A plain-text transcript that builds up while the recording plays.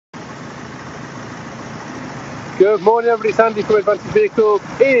Good morning everybody, it's Andy from Advantage Vehicles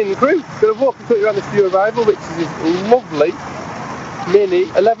in Crewe. Going to walk and talk you around this new arrival, which is this lovely Mini,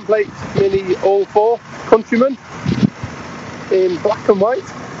 11 plate Mini All 4 Countryman in black and white.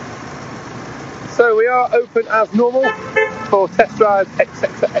 So we are open as normal for test drives,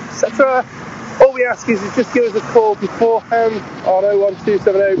 etc, etc. All we ask is just give us a call beforehand on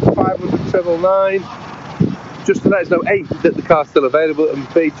 01270 500 999, just to let us know A, that the car's still available, and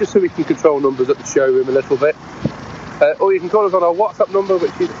B, just so we can control numbers at the showroom a little bit. Or you can call us on our WhatsApp number,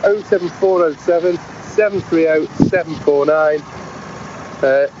 which is 07407 730 749.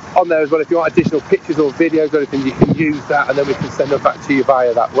 On there as well, if you want additional pictures or videos or anything, you can use that, and then we can send them back to you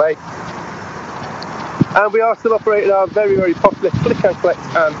via that way. And we are still operating our very, very popular click and collect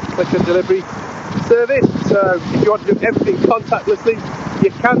and click and delivery service. So if you want to do everything contactlessly, you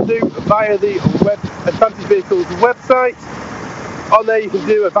can do via the Advantage Vehicles website. On there you can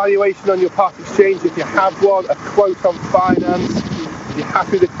do a valuation on your part exchange if you have one, a quote on finance. If you're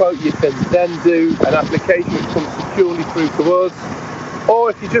happy with the quote, you can then do an application which comes securely through to us. Or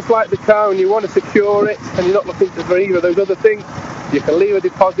if you just like the car and you want to secure it and you're not looking for either of those other things, you can leave a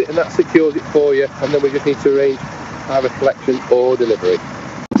deposit and that secures it for you, and then we just need to arrange either collection or delivery.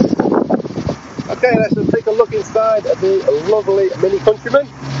 Okay, let's take a look inside of the lovely Mini Countryman.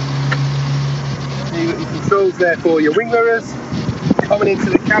 So you've got your controls there for your wing mirrors. Coming into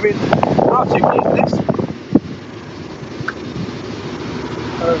the cabin, articulating this.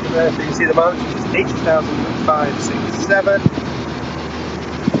 Over there, so you can see the mileage is 80,567.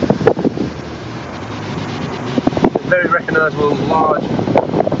 Very recognisable large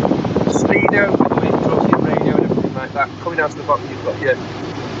speedo with the exhaust radio and everything like that. Coming down to the bottom, you've got your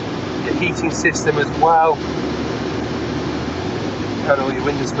heating system as well, and all your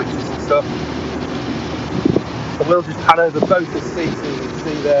window switches and stuff. I will just pan over both the seats, so you can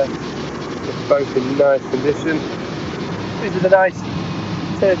see they're both in nice condition. These are the nice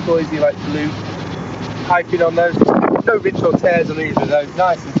turquoisey like blue piping on those. No rips or tears on either of those,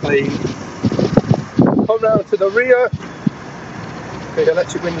 nice and clean. Come round to the rear. Got your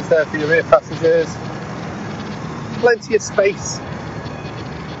electric windows there for your rear passengers. Plenty of space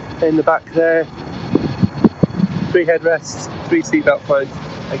in the back there. 3 headrests, 3 seatbelt points.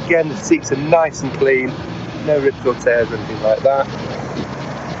 Again, the seats are nice and clean. No rips or tears or anything like that.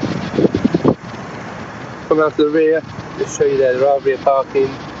 Come out to the rear, just show you there are rear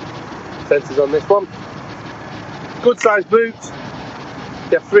parking sensors on this one. Good sized boot.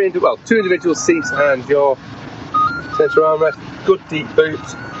 You have 2 individual seats and your centre armrest. Good deep boot.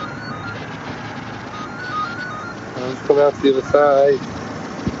 I'll just come out to the other side.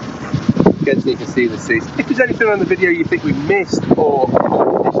 Again, so you can see the seats. If there's anything on the video you think we missed or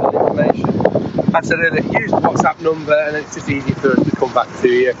additional information, as I said earlier, use the WhatsApp number and it's just easy for us to come back to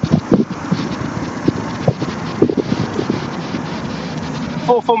you.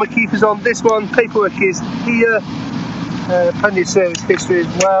 Full former keepers on this one. Paperwork is here. Plenty of service history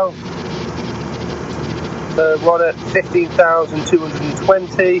as well. One at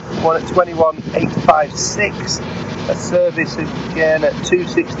 15,220, one at 21,856. A service again at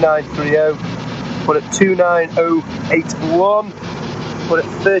 26930, one at 29081. One at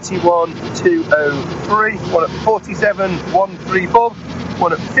 31,203, one at 47,134,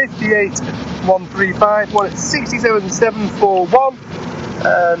 one at 58,135, one at 67,741,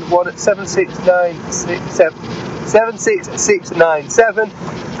 and one at 76697.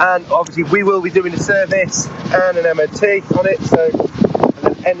 And obviously we will be doing a service and an MOT on it, so and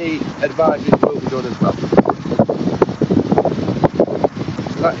then any advisory will be done as well.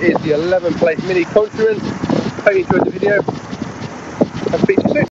 So that is the 11 plate Mini Countryman. Hope you enjoyed the video. I'll speak to you soon.